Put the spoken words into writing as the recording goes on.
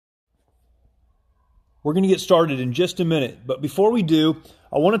We're going to get started in just a minute, but before we do,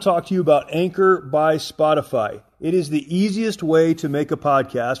 I want to talk to you about Anchor by Spotify. It is the easiest way to make a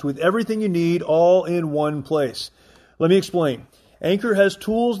podcast with everything you need all in one place. Let me explain. Anchor has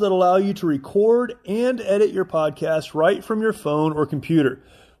tools that allow you to record and edit your podcast right from your phone or computer.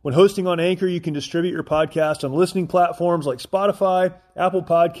 When hosting on Anchor, you can distribute your podcast on listening platforms like Spotify, Apple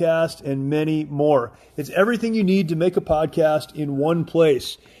Podcasts, and many more. It's everything you need to make a podcast in one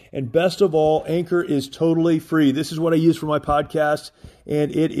place. And best of all, Anchor is totally free. This is what I use for my podcast,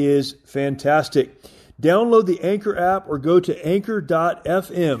 and it is fantastic. Download the Anchor app or go to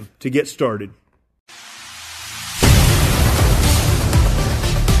anchor.fm to get started.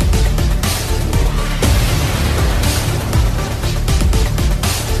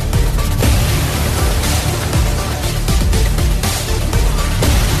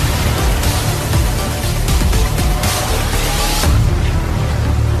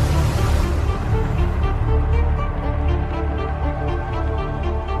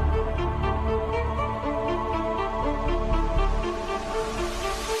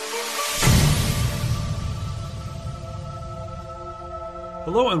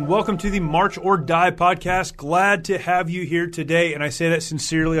 Hello and welcome to the March or Die podcast. Glad to have you here today, and I say that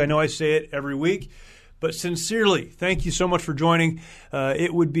sincerely. I know I say it every week, but sincerely, thank you so much for joining.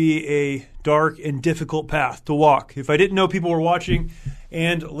 It would be a dark and difficult path to walk if I didn't know people were watching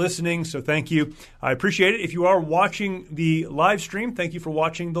and listening, so thank you. I appreciate it. If you are watching the live stream, thank you for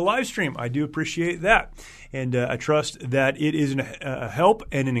watching the live stream. I do appreciate that, and I trust that it is a help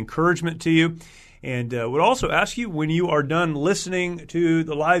and an encouragement to you. And would also ask you, when you are done listening to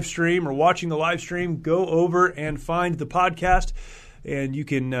the live stream or watching the live stream, go over and find the podcast, and you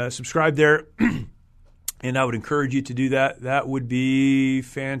can subscribe there. And I would encourage you to do that. That would be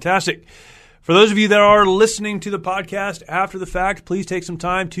fantastic. For those of you that are listening to the podcast after the fact, please take some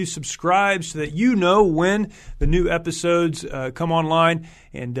time to subscribe so that you know when the new episodes come online.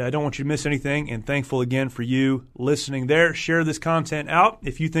 And I don't want you to miss anything. And thankful again for you listening there. Share this content out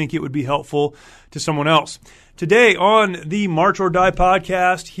if you think it would be helpful to someone else. Today on the March or Die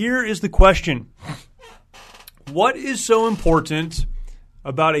podcast, here is the question. What is so important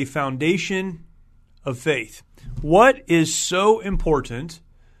about a foundation of faith? What is so important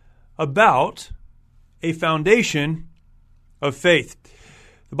about a foundation of faith?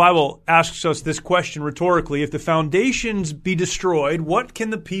 The Bible asks us this question rhetorically. If the foundations be destroyed, what can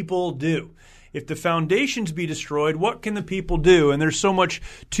the people do? If the foundations be destroyed, what can the people do? And there's so much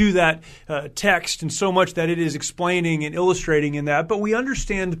to that text and so much that it is explaining and illustrating in that, but we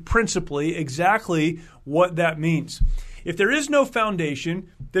understand principally exactly what that means. If there is no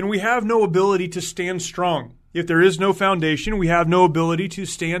foundation, then we have no ability to stand strong. If there is no foundation, we have no ability to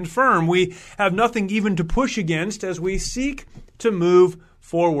stand firm. We have nothing even to push against as we seek to move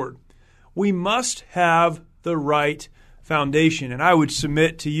forward. We must have the right foundation. And I would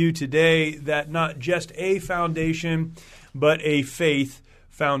submit to you today that not just a foundation, but a faith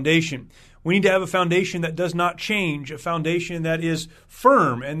foundation. We need to have a foundation that does not change, a foundation that is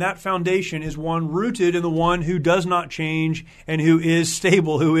firm, and that foundation is one rooted in the one who does not change and who is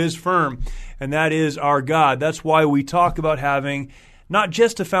stable, who is firm, and that is our God. That's why we talk about having not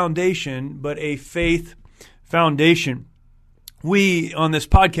just a foundation, but a faith foundation. We, on this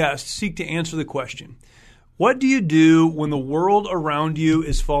podcast, seek to answer the question, what do you do when the world around you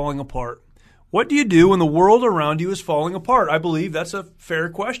is falling apart? What do you do when the world around you is falling apart? I believe that's a fair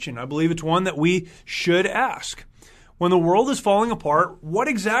question. I believe it's one that we should ask. When the world is falling apart, what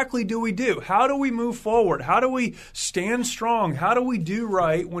exactly do we do? How do we move forward? How do we stand strong? How do we do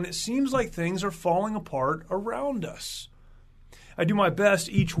right when it seems like things are falling apart around us? I do my best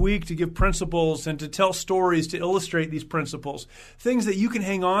each week to give principles and to tell stories to illustrate these principles, things that you can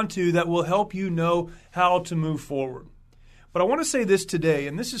hang on to that will help you know how to move forward. But I want to say this today,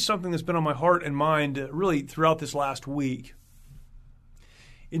 and this is something that's been on my heart and mind really throughout this last week.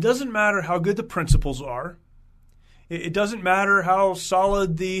 It doesn't matter how good the principles are. It doesn't matter how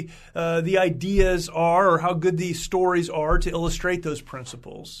solid the ideas are or how good the stories are to illustrate those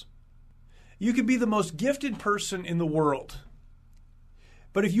principles. You could be the most gifted person in the world.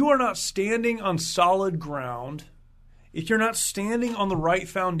 But if you are not standing on solid ground, if you're not standing on the right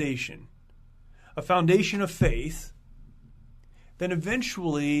foundation, a foundation of faith, then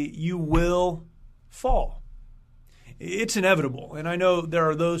eventually you will fall. It's inevitable. And I know there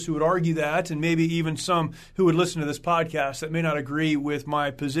are those who would argue that, and maybe even some who would listen to this podcast that may not agree with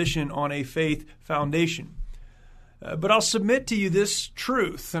my position on a faith foundation. But I'll submit to you this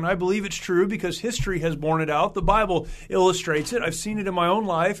truth, and I believe it's true because history has borne it out. The Bible illustrates it. I've seen it in my own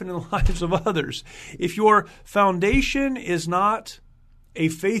life and in the lives of others. If your foundation is not a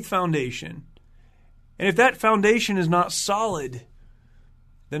faith foundation, And if that foundation is not solid,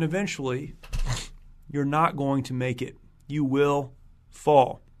 then eventually you're not going to make it. You will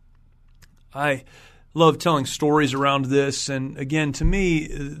fall. I love telling stories around this. And again, to me,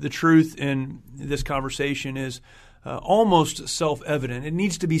 the truth in this conversation is almost self-evident. It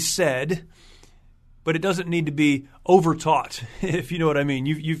needs to be said, but it doesn't need to be overtaught, if you know what I mean.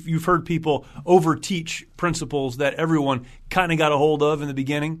 You've heard people overteach principles that everyone kind of got a hold of in the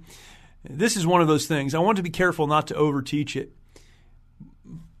beginning. This is one of those things. I want to be careful not to overteach it.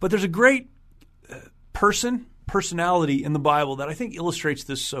 But there's a great personality in the Bible that I think illustrates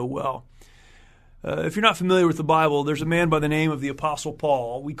this so well. If you're not familiar with the Bible, there's a man by the name of the Apostle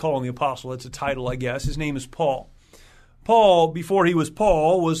Paul. We call him the Apostle. It's a title, I guess. His name is Paul. Paul, before he was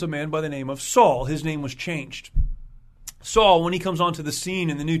Paul, was a man by the name of Saul. His name was changed. Saul, when he comes onto the scene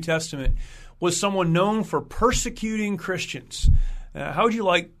in the New Testament, was someone known for persecuting Christians. How would you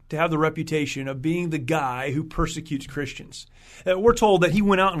like to have the reputation of being the guy who persecutes Christians? We're told that he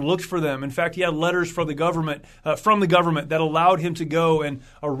went out and looked for them. In fact, he had letters from the government that allowed him to go and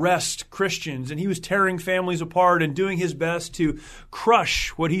arrest Christians. And he was tearing families apart and doing his best to crush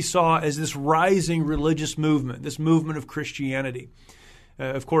what he saw as this rising religious movement, this movement of Christianity.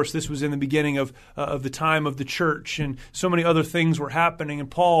 Of course, this was in the beginning of the time of the church, and so many other things were happening.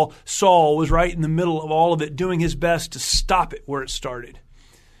 And Saul, was right in the middle of all of it, doing his best to stop it where it started.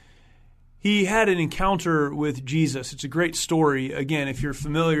 He had an encounter with Jesus. It's a great story. Again, if you're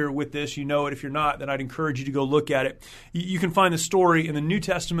familiar with this, you know it. If you're not, then I'd encourage you to go look at it. You can find the story in the New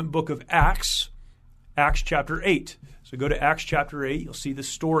Testament book of Acts, Acts chapter 8. So go to Acts chapter 8. You'll see the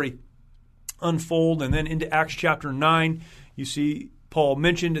story unfold. And then into Acts chapter 9, you see Paul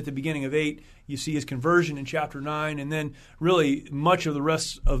mentioned at the beginning of 8. You see his conversion in chapter 9. And then really much of the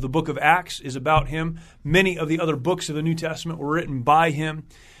rest of the book of Acts is about him. Many of the other books of the New Testament were written by him.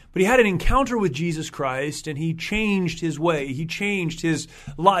 But he had an encounter with Jesus Christ, and he changed his way. He changed his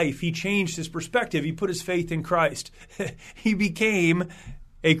life. He changed his perspective. He put his faith in Christ. He became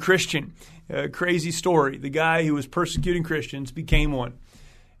a Christian. A crazy story. The guy who was persecuting Christians became one.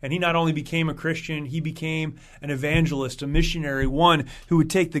 And he not only became a Christian, he became an evangelist, a missionary, one who would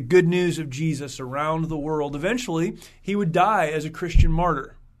take the good news of Jesus around the world. Eventually, he would die as a Christian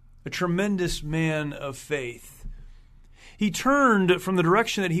martyr, a tremendous man of faith. He turned from the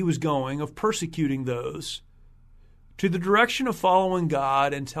direction that he was going, of persecuting those, to the direction of following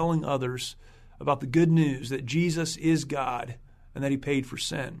God and telling others about the good news that Jesus is God and that he paid for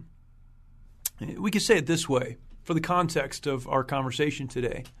sin. We could say it this way, for the context of our conversation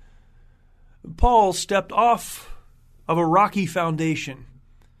today. Paul stepped off of a rocky foundation,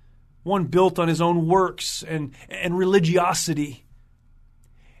 one built on his own works and religiosity.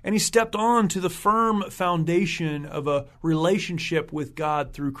 And he stepped on to the firm foundation of a relationship with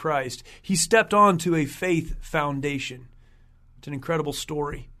God through Christ. He stepped on to a faith foundation. It's an incredible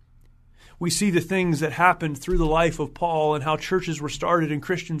story. We see the things that happened through the life of Paul and how churches were started and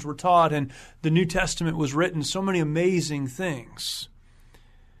Christians were taught and the New Testament was written. So many amazing things.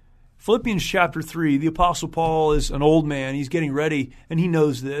 Philippians chapter 3, the Apostle Paul is an old man. He's getting ready, and he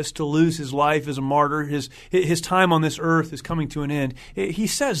knows this, to lose his life as a martyr. His time on this earth is coming to an end. He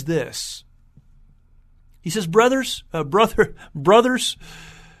says this. He says, brothers,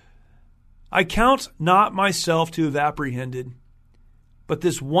 I count not myself to have apprehended, but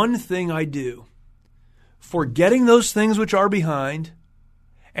this one thing I do, forgetting those things which are behind,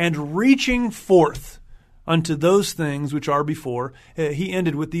 and reaching forth unto those things which are before. He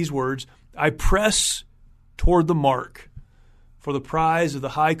ended with these words, I press toward the mark for the prize of the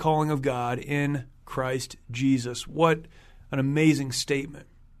high calling of God in Christ Jesus. What an amazing statement.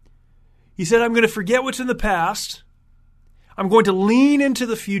 He said, I'm going to forget what's in the past. I'm going to lean into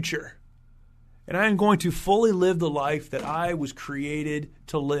the future. And I am going to fully live the life that I was created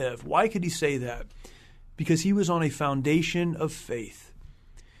to live. Why could he say that? Because he was on a foundation of faith.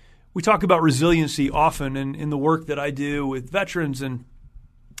 We talk about resiliency often in the work that I do with veterans and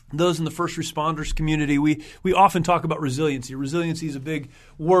those in the first responders community. We often talk about resiliency. Resiliency is a big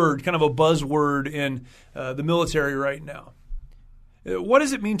word, kind of a buzzword in the military right now. What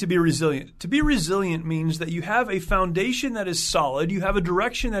does it mean to be resilient? To be resilient means that you have a foundation that is solid, you have a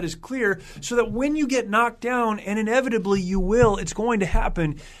direction that is clear, so that when you get knocked down, and inevitably you will, it's going to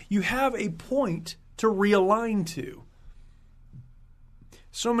happen, you have a point to realign to.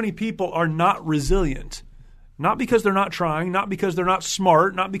 So many people are not resilient, not because they're not trying, not because they're not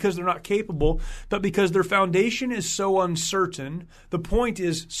smart, not because they're not capable, but because their foundation is so uncertain, the point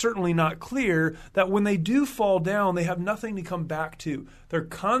is certainly not clear, that when they do fall down, they have nothing to come back to. They're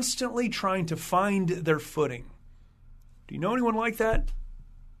constantly trying to find their footing. Do you know anyone like that?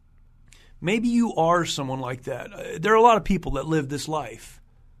 Maybe you are someone like that. There are a lot of people that live this life.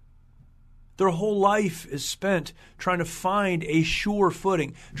 Their whole life is spent trying to find a sure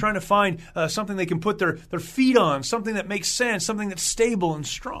footing, trying to find something they can put their feet on, something that makes sense, something that's stable and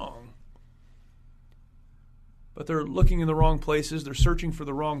strong. But they're looking in the wrong places, they're searching for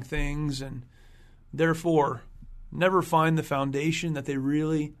the wrong things, and therefore never find the foundation that they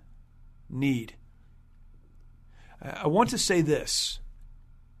really need. I want to say this.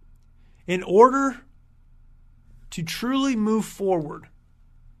 In order to truly move forward,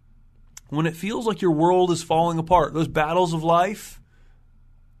 when it feels like your world is falling apart, those battles of life,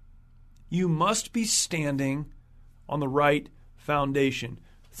 you must be standing on the right foundation.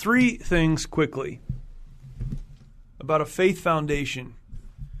 3 things quickly about a faith foundation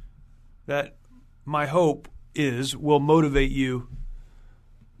that my hope is will motivate you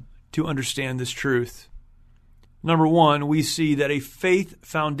to understand this truth. Number 1, we see that a faith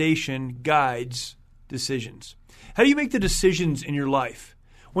foundation guides decisions. How do you make the decisions in your life?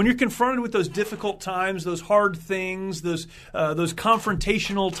 When you're confronted with those difficult times, those hard things, those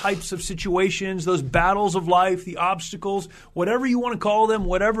confrontational types of situations, those battles of life, the obstacles, whatever you want to call them,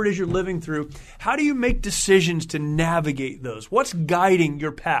 whatever it is you're living through, how do you make decisions to navigate those? What's guiding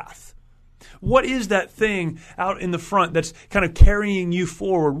your path? What is that thing out in the front that's kind of carrying you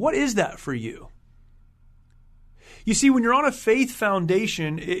forward? What is that for you? You see, when you're on a faith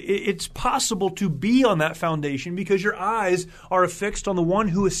foundation, it's possible to be on that foundation because your eyes are affixed on the one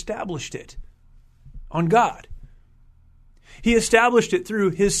who established it, on God. He established it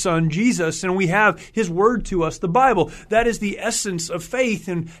through His Son, Jesus, and we have His Word to us, the Bible. That is the essence of faith,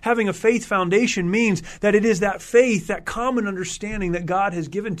 and having a faith foundation means that it is that faith, that common understanding that God has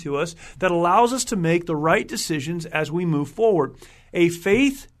given to us that allows us to make the right decisions as we move forward. A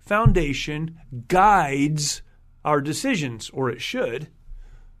faith foundation guides our decisions, or it should.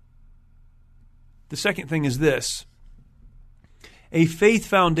 The second thing is this. A faith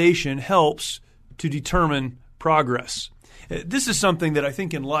foundation helps to determine progress. This is something that I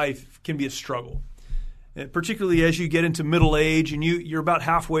think in life can be a struggle, particularly as you get into middle age and you're about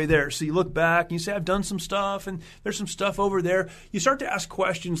halfway there. So you look back and you say, I've done some stuff and there's some stuff over there. You start to ask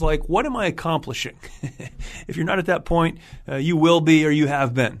questions like, what am I accomplishing? If you're not at that point, you will be or you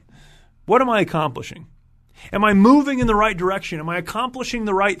have been. What am I accomplishing? Am I moving in the right direction? Am I accomplishing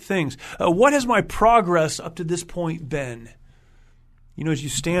the right things? What has my progress up to this point been? You know, as you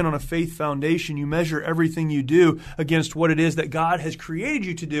stand on a faith foundation, you measure everything you do against what it is that God has created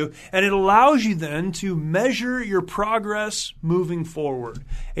you to do, and it allows you then to measure your progress moving forward.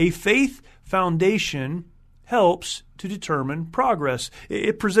 A faith foundation helps to determine progress.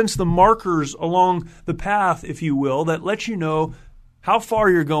 It presents the markers along the path, if you will, that lets you know how far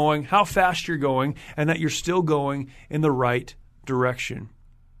you're going, how fast you're going, and that you're still going in the right direction.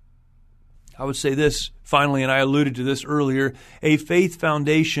 I would say this finally, and I alluded to this earlier, a faith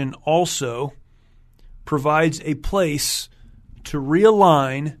foundation also provides a place to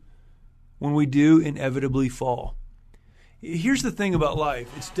realign when we do inevitably fall. Here's the thing about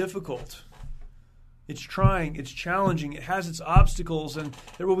life. It's difficult. It's trying, it's challenging, it has its obstacles, and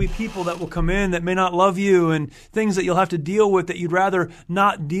there will be people that will come in that may not love you and things that you'll have to deal with that you'd rather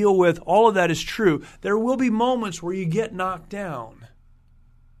not deal with. All of that is true. There will be moments where you get knocked down.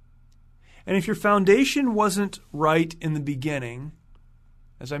 And if your foundation wasn't right in the beginning,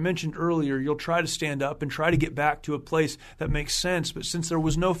 as I mentioned earlier, you'll try to stand up and try to get back to a place that makes sense. But since there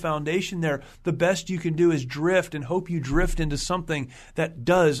was no foundation there, the best you can do is drift and hope you drift into something that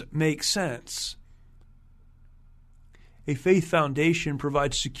does make sense. A faith foundation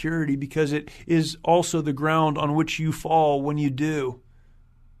provides security because it is also the ground on which you fall when you do,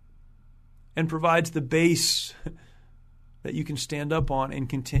 and provides the base that you can stand up on and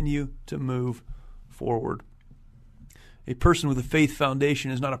continue to move forward. A person with a faith foundation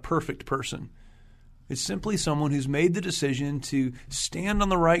is not a perfect person. It's simply someone who's made the decision to stand on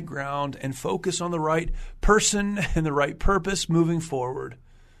the right ground and focus on the right person and the right purpose moving forward,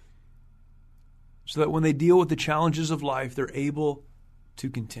 so that when they deal with the challenges of life, they're able to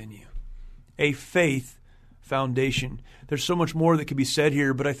continue. A faith foundation. There's so much more that could be said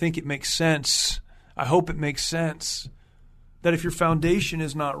here, but I think it makes sense. I hope it makes sense that if your foundation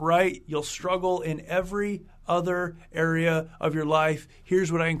is not right, you'll struggle in every other area of your life.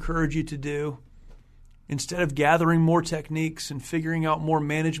 Here's what I encourage you to do. Instead of gathering more techniques and figuring out more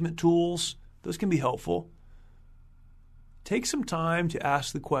management tools, those can be helpful. Take some time to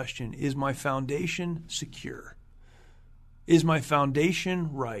ask the question, is my foundation secure? Is my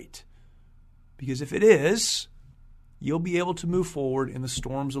foundation right? Because if it is, you'll be able to move forward in the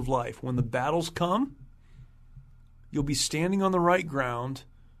storms of life. When the battles come, you'll be standing on the right ground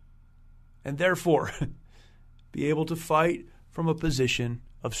and therefore be able to fight from a position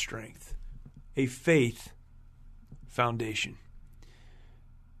of strength, a faith foundation.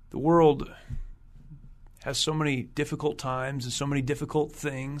 The world has so many difficult times and so many difficult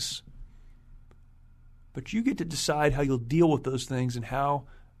things, but you get to decide how you'll deal with those things and how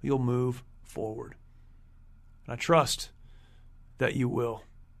you'll move forward. And I trust that you will.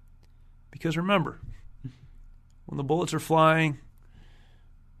 Because remember, when the bullets are flying,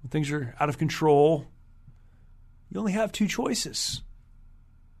 when things are out of control, you only have two choices.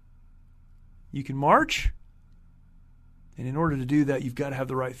 You can march, and in order to do that, you've got to have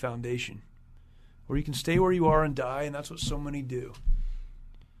the right foundation. Or you can stay where you are and die, and that's what so many do.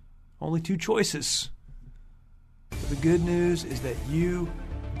 Only two choices. But the good news is that you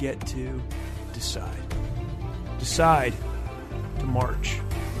get to decide. Decide to march,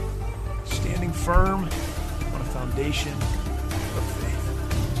 standing firm on a foundation of faith.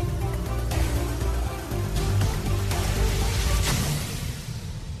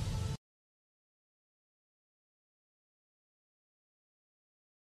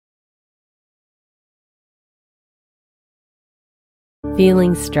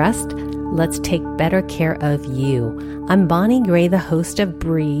 Feeling stressed? Let's take better care of you. I'm Bonnie Gray, the host of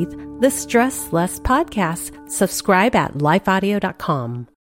Breathe, the Stress Less podcast. Subscribe at lifeaudio.com.